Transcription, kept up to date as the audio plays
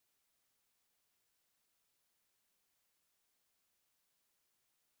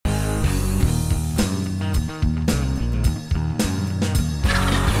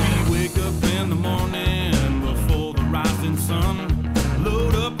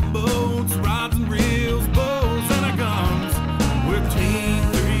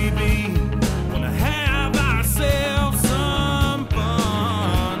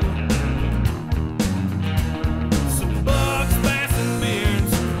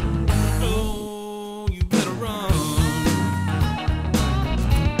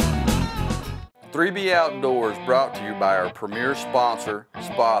3B Outdoors brought to you by our premier sponsor,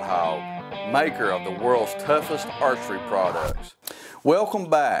 Spot Hog, maker of the world's toughest archery products. Welcome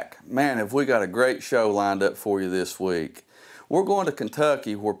back. Man, have we got a great show lined up for you this week. We're going to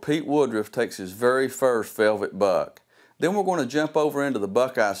Kentucky where Pete Woodruff takes his very first velvet buck. Then we're going to jump over into the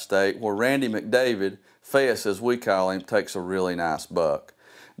Buckeye State where Randy McDavid, Fess as we call him, takes a really nice buck.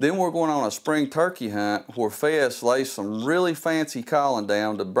 Then we're going on a spring turkey hunt where Fess lays some really fancy calling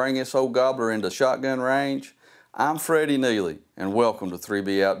down to bring this old gobbler into shotgun range. I'm Freddie Neely, and welcome to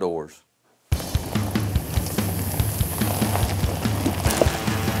 3B Outdoors.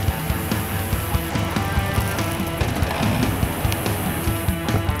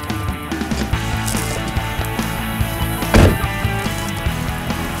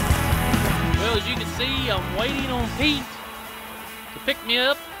 Well, as you can see, I'm waiting on Pete to pick me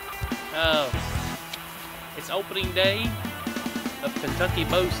up. It's opening day of Kentucky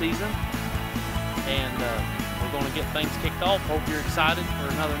bow season, and we're going to get things kicked off. Hope you're excited for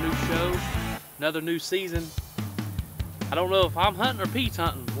another new show, another new season. I don't know if I'm hunting or Pete's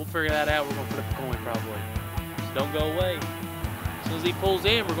hunting. We'll figure that out. We're going to flip a coin probably. So don't go away. As soon as he pulls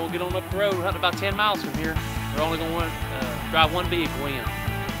in, we're going to get on up the road. We're hunting about 10 miles from here. We're only going to drive one vehicle in.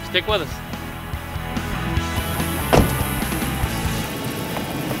 Stick with us.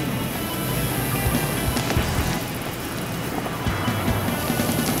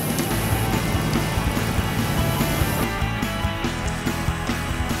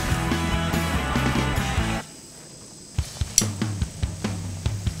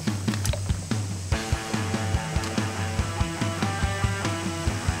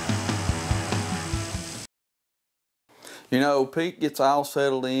 You know, Pete gets all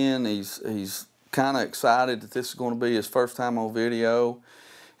settled in. He's kind of excited that this is going to be his first time on video.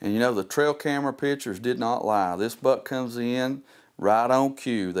 And you know, the trail camera pictures did not lie. This buck comes in right on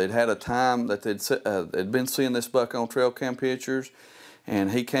cue. They'd had a time that they'd been seeing this buck on trail cam pictures,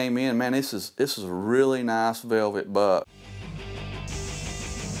 and he came in. Man, this is a really nice velvet buck.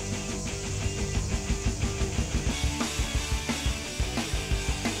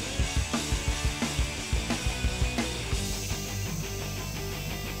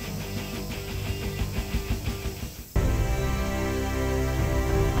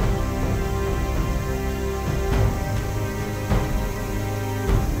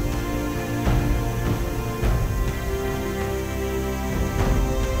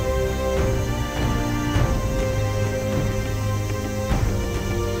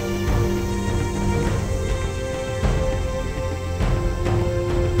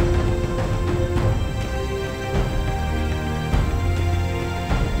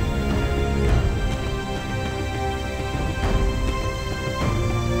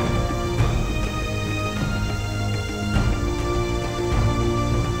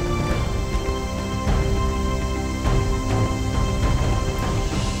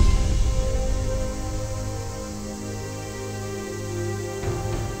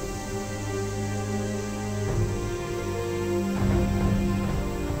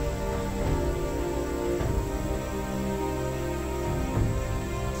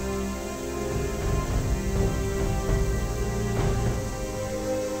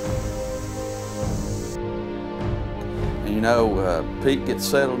 You know, Pete gets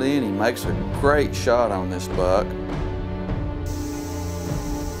settled in, he makes a great shot on this buck.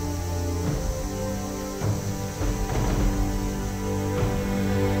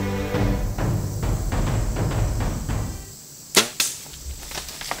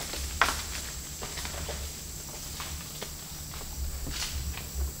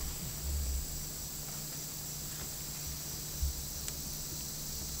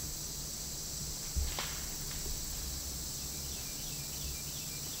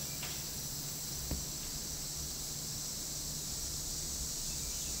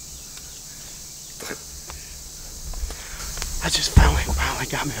 I just finally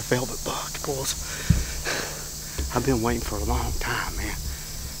got me a velvet buck, boys. I've been waiting for a long time, man.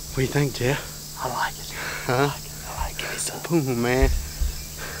 What do you think, Jeff? I like it. Huh? I like it. Give me some. Boom, man.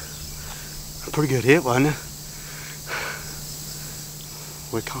 A pretty good hit, wasn't it?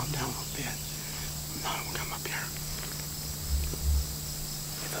 We'll calm down a little bit. No, we'll come up here.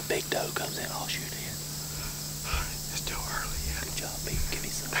 If a big doe comes in, I'll shoot it. It's still early yet. Good job, Pete. Give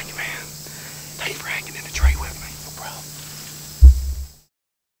me some. Thank you, man. Thank you for hanging in the tree with me. No problem.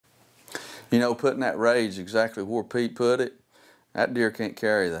 You know, putting that rage exactly where Pete put it, that deer can't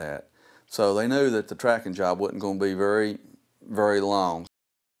carry that. So they knew that the tracking job wasn't going to be very, very long.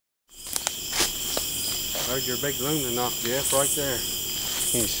 There's your big luna knock, Jeff, right there.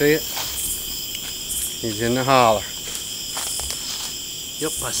 Can you see it? He's in the holler.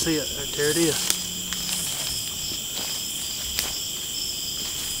 Yep, I see it. Right there it is.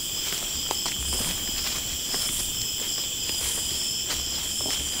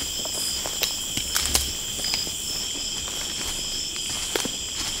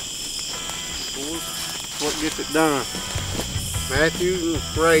 gets it done. Mathews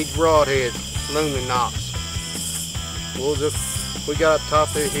and Rage Broadhead, Luminox. We got up top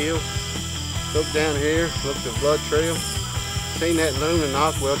of the hill, looked down here, looked at the blood trail, seen that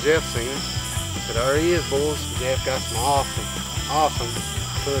Luminox. Well, Jeff seen it. Said, there he is, boys. Jeff got some awesome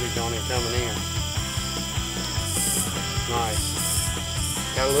footage on him coming in.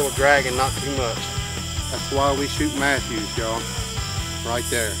 Nice. Got a little dragging, not too much. That's why we shoot Mathews, y'all. Right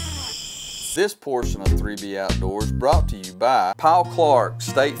there. This portion of 3B Outdoors brought to you by Powell Clark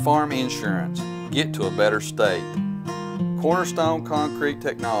State Farm Insurance. Get to a better state. Cornerstone Concrete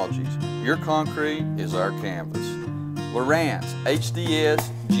Technologies. Your concrete is our canvas. Lowrance HDS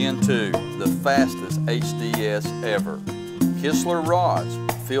Gen 2, the fastest HDS ever. Kistler Rods,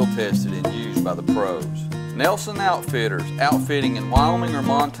 field tested and used by the pros. Nelson Outfitters, outfitting in Wyoming or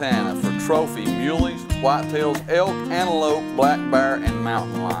Montana for trophy muleys, whitetails, elk, antelope, black bear, and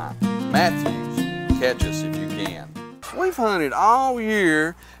mountain lion. Mathews, catch us if you can. We've hunted all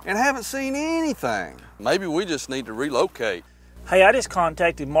year and haven't seen anything. Maybe we just need to relocate. Hey, I just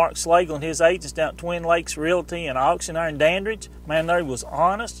contacted Mark Slagle and his agents down at Twin Lakes Realty and Auction there in Dandridge. Man, they was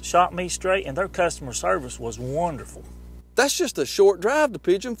honest, shot me straight, and their customer service was wonderful. That's just a short drive to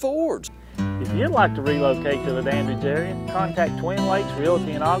Pigeon Forge. If you'd like to relocate to the Dandridge area, contact Twin Lakes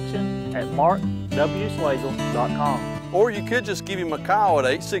Realty and Auction at markwslagle.com. Or you could just give him a call at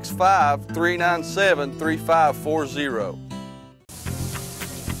 865-397-3540.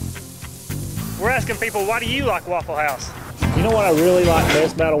 We're asking people, why do you like Waffle House? You know what I really like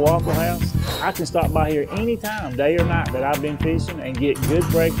best about a Waffle House? I can stop by here anytime, day or night, that I've been fishing and get good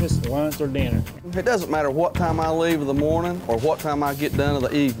breakfast, lunch, or dinner. It doesn't matter what time I leave in the morning or what time I get done in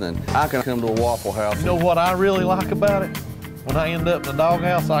the evening. I can come to a Waffle House. You know what I really like about it? When I end up in the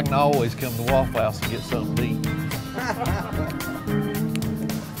doghouse, I can always come to Waffle House and get something to eat.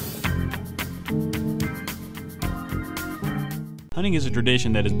 Hunting is a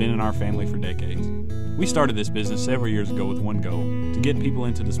tradition that has been in our family for decades. We started this business several years ago with one goal, to get people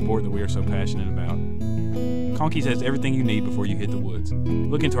into the sport that we are so passionate about. Conkey's has everything you need before you hit the woods.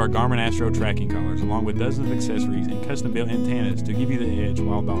 Look into our Garmin Astro tracking collars, along with dozens of accessories and custom-built antennas to give you the edge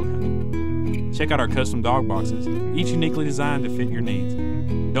while dog hunting. Check out our custom dog boxes, each uniquely designed to fit your needs.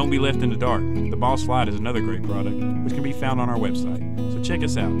 Don't be left in the dark. The Ball Slide is another great product, which can be found on our website. So check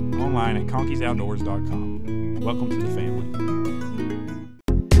us out online at conkeys.outdoors.com. Welcome to the family.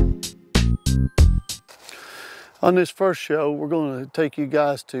 On this first show, we're going to take you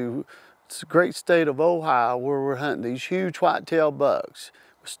guys to the great state of Ohio, where we're hunting these huge whitetail bucks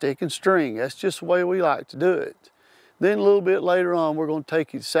with stick and string. That's just the way we like to do it. Then a little bit later on, we're going to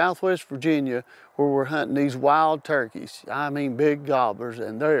take you to Southwest Virginia, where we're hunting these wild turkeys. I mean big gobblers,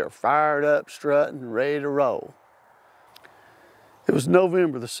 and they are fired up, strutting, ready to roll. It was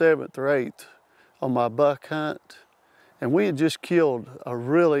November the 7th or 8th on my buck hunt, and we had just killed a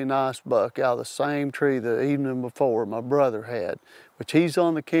really nice buck out of the same tree the evening before my brother had, which he's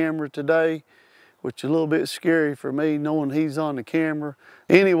on the camera today, which is a little bit scary for me knowing he's on the camera.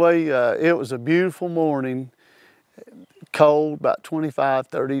 Anyway, it was a beautiful morning, cold, about 25,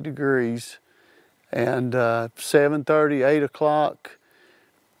 30 degrees, and 7:30, 8 o'clock,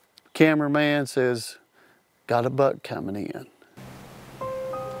 cameraman says, got a buck coming in.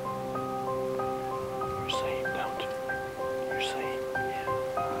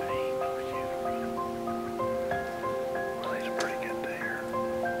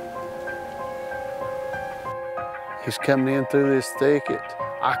 He's coming in through this thicket.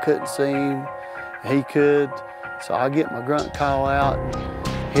 I couldn't see him, he could. So I get my grunt call out and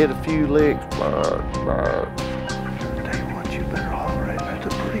hit a few licks. Brr, brr. Tell you what, you better holler at. That's a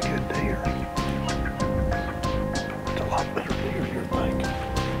pretty good deer. It's a lot better deer than you're thinking.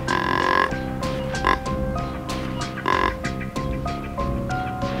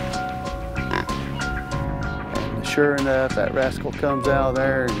 And sure enough, that rascal comes out of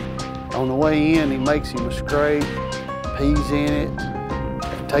there, and on the way in, he makes him a scrape, pees in it,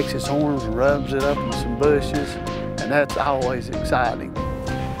 and takes his horns and rubs it up in some bushes, and that's always exciting.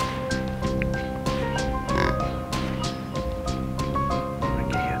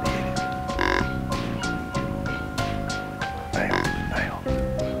 Again, hit it. Down, down.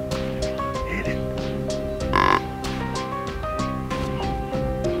 Hit it.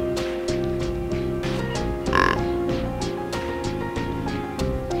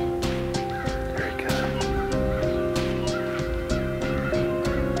 Here it comes.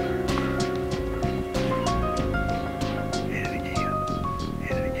 Hit it again.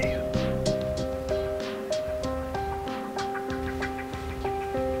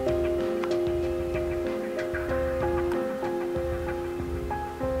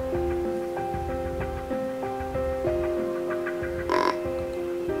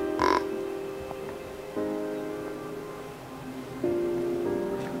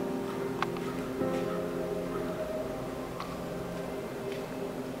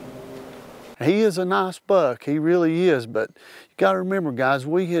 He is a nice buck, he really is, but you gotta remember guys,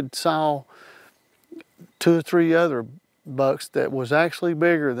 we had saw 2 or 3 other bucks that was actually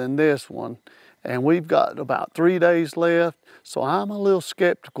bigger than this one, and we've got about 3 days left, so I'm a little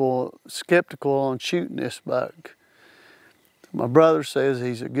skeptical on shooting this buck. My brother says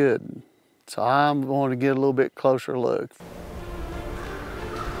he's a good one, so I'm going to get a little bit closer look.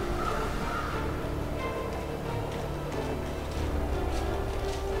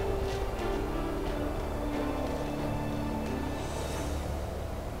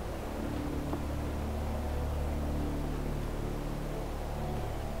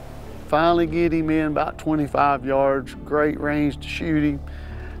 Finally get him in about 25 yards, great range to shoot him.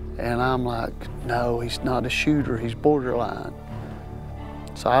 And I'm like, no, he's not a shooter, he's borderline.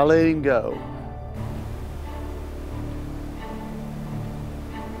 So I let him go.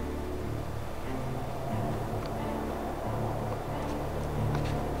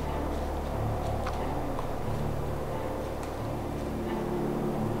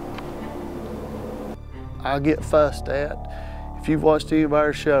 I get fussed at. If you've watched any of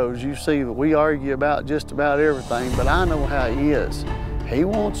our shows, you see that we argue about just about everything, but I know how he is. He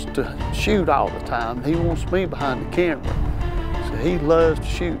wants to shoot all the time. He wants me behind the camera. So he loves to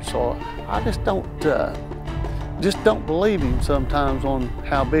shoot, so I just don't believe him sometimes on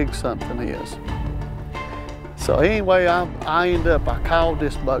how big something is. So anyway, I called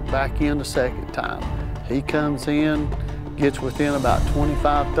this buck back in the second time. He comes in, gets within about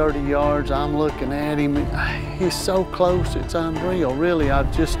 25, 30 yards. I'm looking at him. He's so close, it's unreal. Really, it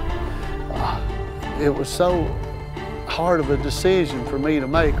was so hard of a decision for me to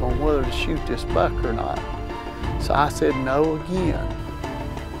make on whether to shoot this buck or not. So I said no again.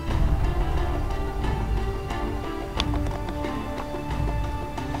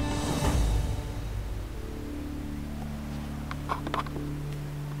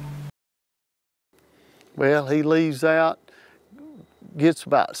 Well, he leaves out, gets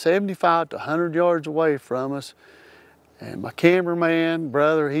about 75 to 100 yards away from us, and my cameraman,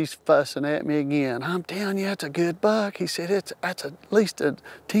 brother, he's fussing at me again. I'm telling you, that's a good buck. He said, that's at least a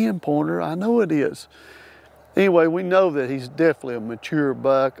 10-pointer. I know it is. Anyway, we know that he's definitely a mature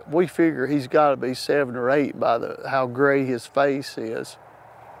buck. We figure he's got to be 7 or 8 by how gray his face is.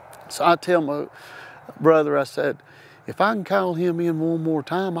 So I tell my brother, I said, if I can call him in one more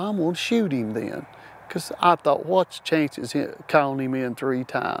time, I'm going to shoot him then. Because I thought, what's the chances of calling him in 3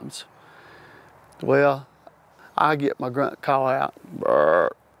 times? Well, I get my grunt call out, burr,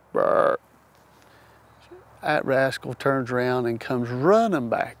 burr. That rascal turns around and comes running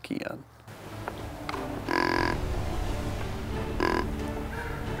back in.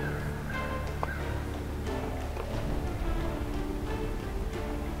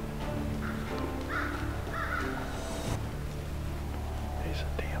 He's a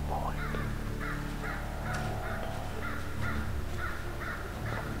damn boy.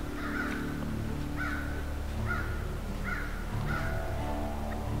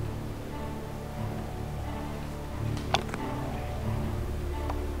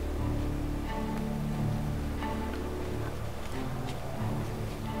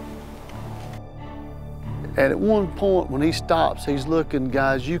 And at one point when he stops, he's looking,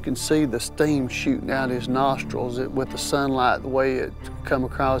 guys, you can see the steam shooting out his nostrils with the sunlight, the way it come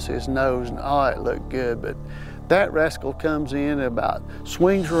across his nose, and oh, it looked good. But that rascal comes in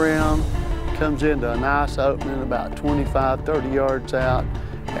swings around, comes into a nice opening about 25, 30 yards out.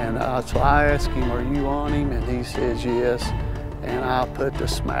 And so I asked him, are you on him? And he says yes. And I put the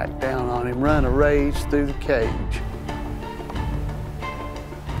smack down on him, run a rage through the cage.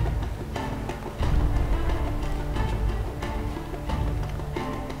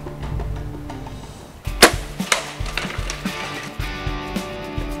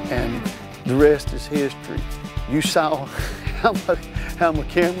 And the rest is history. You saw how my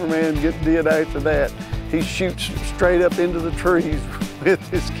cameraman did after that. He shoots straight up into the trees with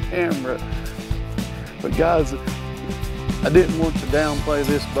his camera. But guys, I didn't want to downplay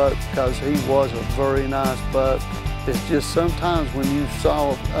this buck because he was a very nice buck. It's just sometimes when you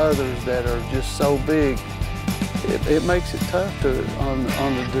saw others that are just so big, it makes it tough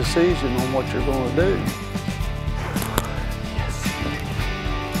on the decision on what you're going to do.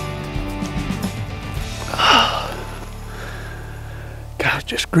 Guys,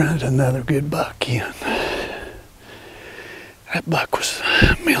 just grunted another good buck in. That buck was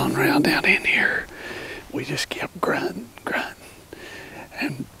milling around down in here. We just kept grunting,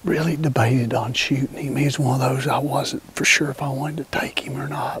 and really debated on shooting him. He's one of those I wasn't for sure if I wanted to take him or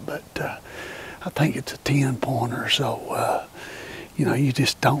not, but I think it's a 10-pointer, so you know, you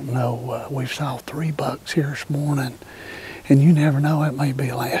just don't know. We've saw 3 bucks here this morning, And you never know, it may be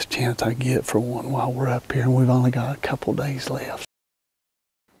the last chance I get for one while we're up here and we've only got a couple days left.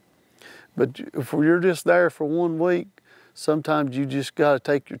 But if you're just there for 1 week, sometimes you just got to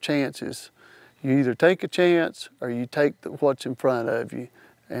take your chances. You either take a chance or you take what's in front of you.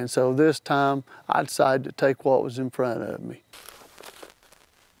 And so this time I decided to take what was in front of me.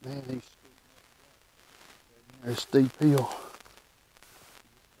 Man, there's a steep hill.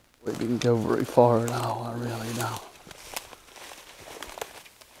 We didn't go very far at all, I really don't.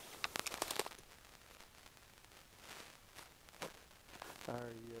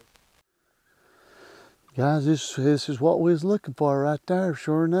 Guys, this is what we was looking for right there,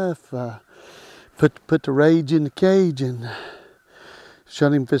 sure enough. Put the rage in the cage and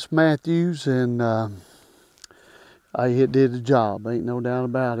shut him this Mathews, and it did the job, ain't no doubt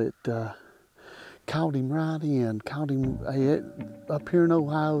about it. Caught him right in, up here in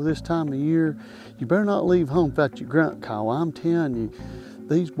Ohio this time of year. You better not leave home without your grunt call. I'm telling you,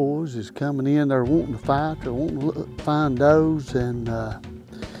 these boys is coming in, they're wanting to fight, they're wanting to find does, and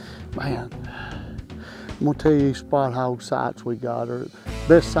man, I'm gonna tell you, these spot hog sights we got are the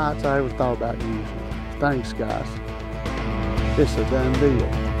best sights I ever thought about using. Thanks, guys. It's a done deal.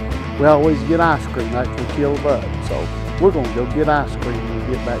 We always get ice cream after we kill a buck, so we're gonna go get ice cream when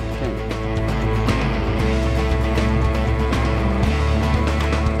we get back to camp.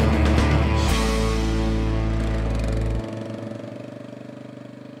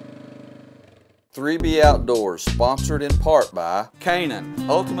 "3B Outdoors," sponsored in part by Canaan,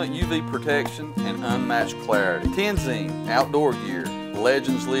 ultimate UV protection and unmatched clarity. Tenzing, outdoor gear,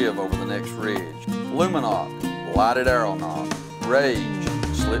 legends live over the next ridge. Luminoc, lighted arrow knob. Rage,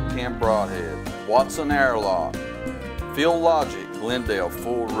 slip cam broadhead. Watson Airlock. Field Logic, Glendale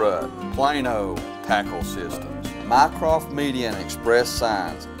full rut. Plano, tackle systems. Mycroft Media and Express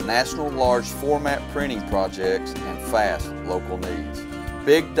Signs, national large format printing projects and fast local needs.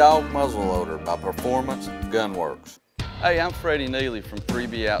 Big Dog Muzzleloader by Performance Gunworks. Hey, I'm Freddie Neely from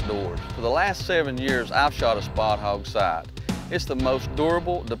 3B Outdoors. For the last 7 years, I've shot a spot hog sight. It's the most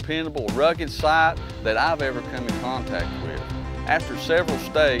durable, dependable, rugged sight that I've ever come in contact with. After several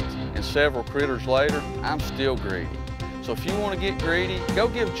states and several critters later, I'm still greedy. So if you want to get greedy, go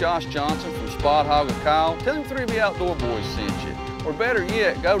give Josh Johnson from Spot Hog a call. Tell him 3B Outdoor Boys sent you. Or better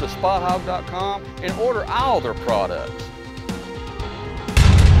yet, go to spothog.com and order all their products.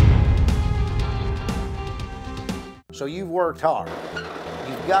 So you've worked hard.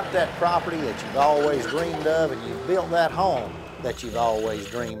 You've got that property that you've always dreamed of, and you've built that home that you've always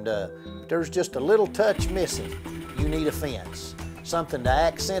dreamed of. There's just a little touch missing. You need a fence, something to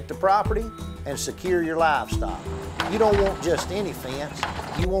accent the property and secure your livestock. You don't want just any fence,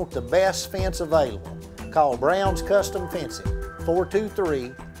 you want the best fence available. Call Brown's Custom Fencing,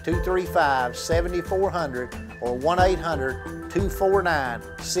 423-235-7400 or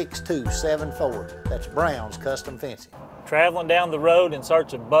 1-800-249-6274. That's Brown's Custom Fencing. Traveling down the road in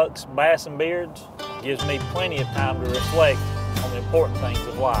search of bucks, bass, and beards gives me plenty of time to reflect on the important things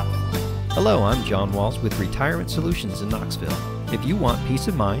of life. Hello, I'm John Walls with Retirement Solutions in Knoxville. If you want peace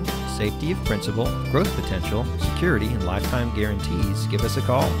of mind, safety of principal, growth potential, security, and lifetime guaretees, give us a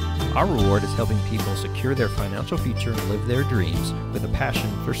call. Our reward is helping people secure their financial future and live their dreams with a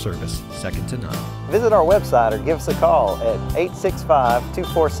passion for service second to none. Visit our website or give us a call at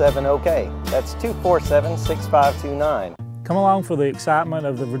 865-247-OK. That's 247-6529. Come along for the excitement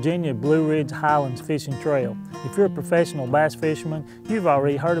of the Virginia Blue Ridge Highlands Fishing Trail. If you're a professional bass fisherman, you've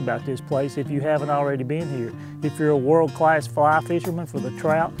already heard about this place if you haven't already been here. If you're a world-class fly fisherman for the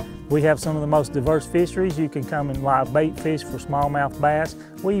trout, we have some of the most diverse fisheries. You can come and live bait fish for smallmouth bass.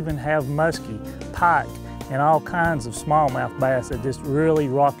 We even have muskie, pike, and all kinds of smallmouth bass that just really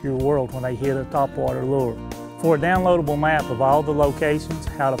rock your world when they hit a topwater lure. For a downloadable map of all the locations,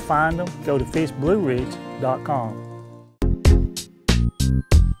 how to find them, go to fishblueridge.com.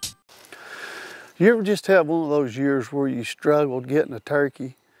 You ever just have one of those years where you struggled getting a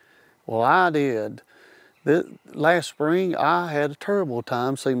turkey? Well, I did. Last spring, I had a terrible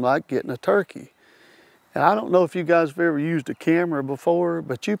time, seemed like, getting a turkey. And I don't know if you guys have ever used a camera before,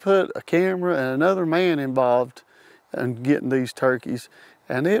 but you put a camera and another man involved in getting these turkeys,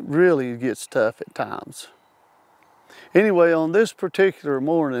 and it really gets tough at times. Anyway, on this particular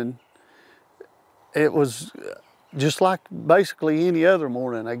morning, it was just like basically any other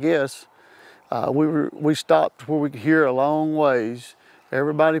morning, I guess. We stopped where we could hear a long ways.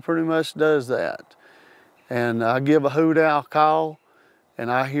 Everybody pretty much does that. And I give a hoot owl call, and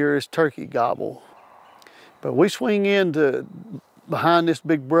I hear his turkey gobble. But we swing into behind this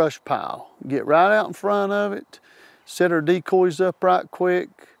big brush pile, get right out in front of it, set our decoys up right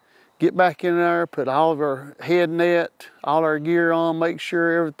quick, get back in there, put all of our head net, all our gear on, make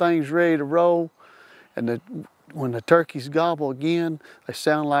sure everything's ready to roll. And when the turkeys gobble again, they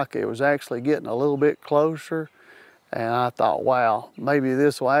sound like it was actually getting a little bit closer. And I thought, wow, maybe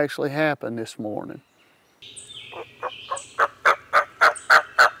this will actually happen this morning.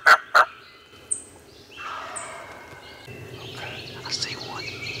 I see one.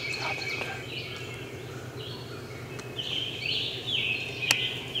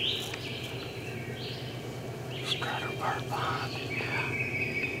 Strider bird behind it, yeah.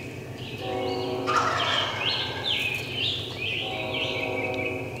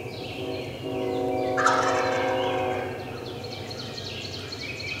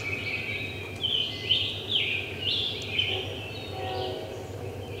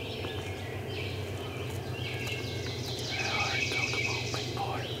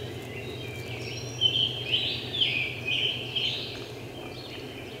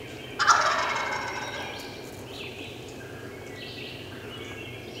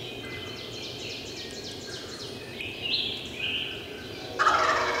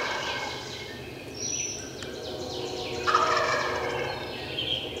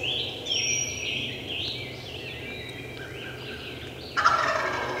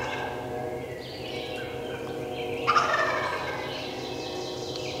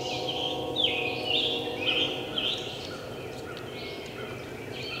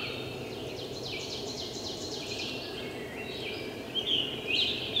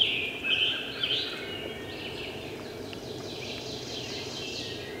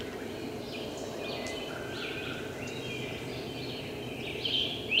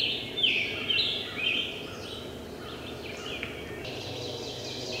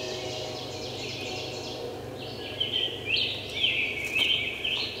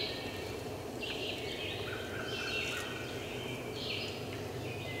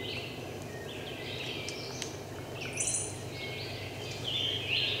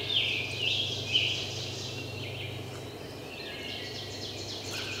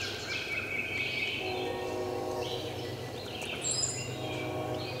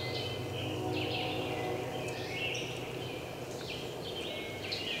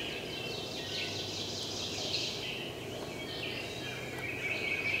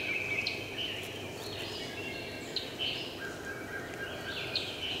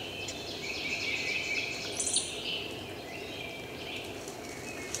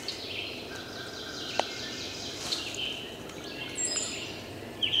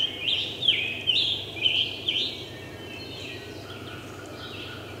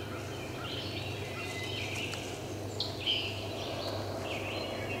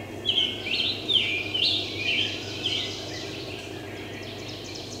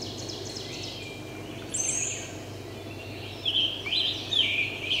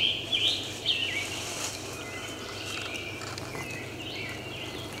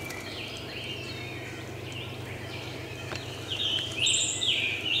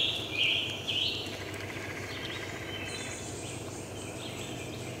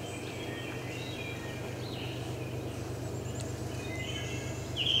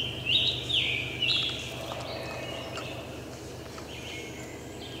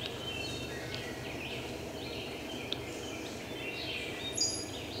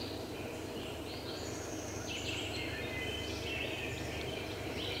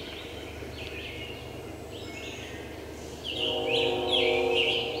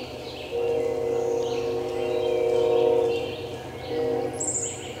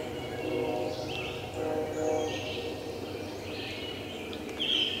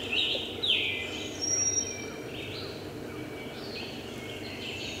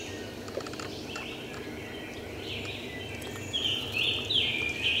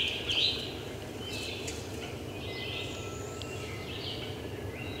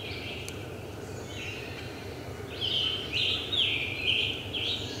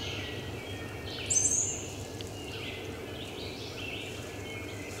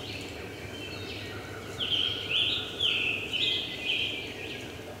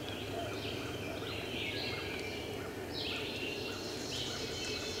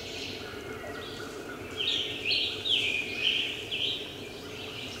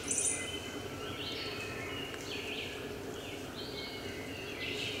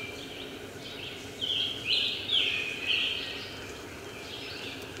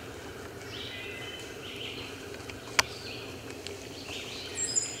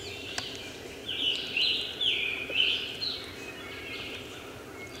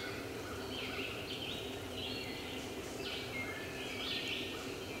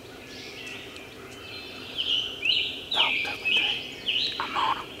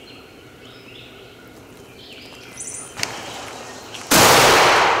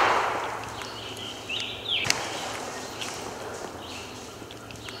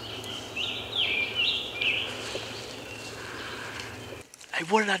 Hey,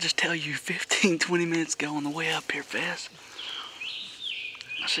 what did I just tell you 15, 20 minutes ago on the way up here, Fess?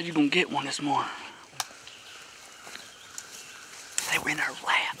 I said you're gonna get one this morning. They were in our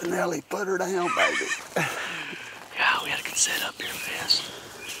lap. Nelly, put her down, baby. Yeah, we had a good setup here, Fess.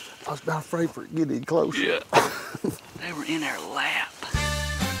 I was about afraid for it getting closer. Yeah. They were in our lap.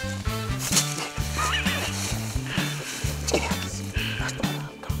 Yes, that's what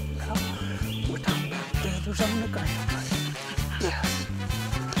I'm talking about. We're talking about feathers on the ground, baby. Yes.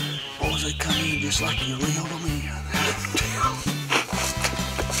 Boys, they come in just like you reeled them in.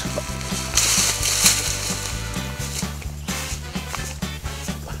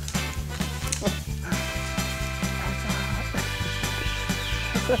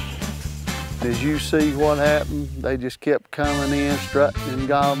 As you see what happened, they just kept coming in, strutting and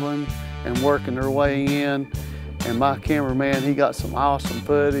gobbling and working their way in. And my cameraman, he got some awesome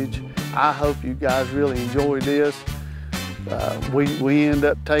footage. I hope you guys really enjoyed this. We end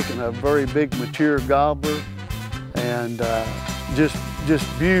up taking a very big mature gobbler, and just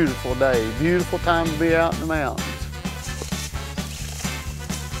beautiful day, beautiful time to be out in the mountains.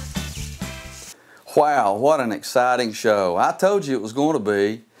 Wow, what an exciting show. I told you it was going to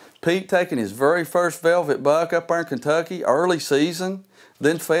be. Pete taking his very first velvet buck up there in Kentucky, early season.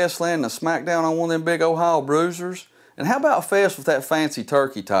 Then Fess landing a smackdown on one of them big Ohio bruisers. And how about Fess with that fancy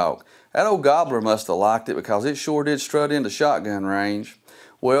turkey talk? That old gobbler must have liked it because it sure did strut into shotgun range.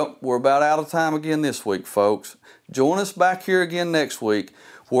 Well, we're about out of time again this week, folks. Join us back here again next week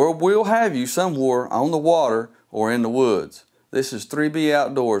where we'll have you somewhere on the water or in the woods. This is 3B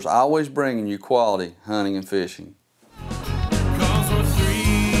Outdoors, always bringing you quality hunting and fishing.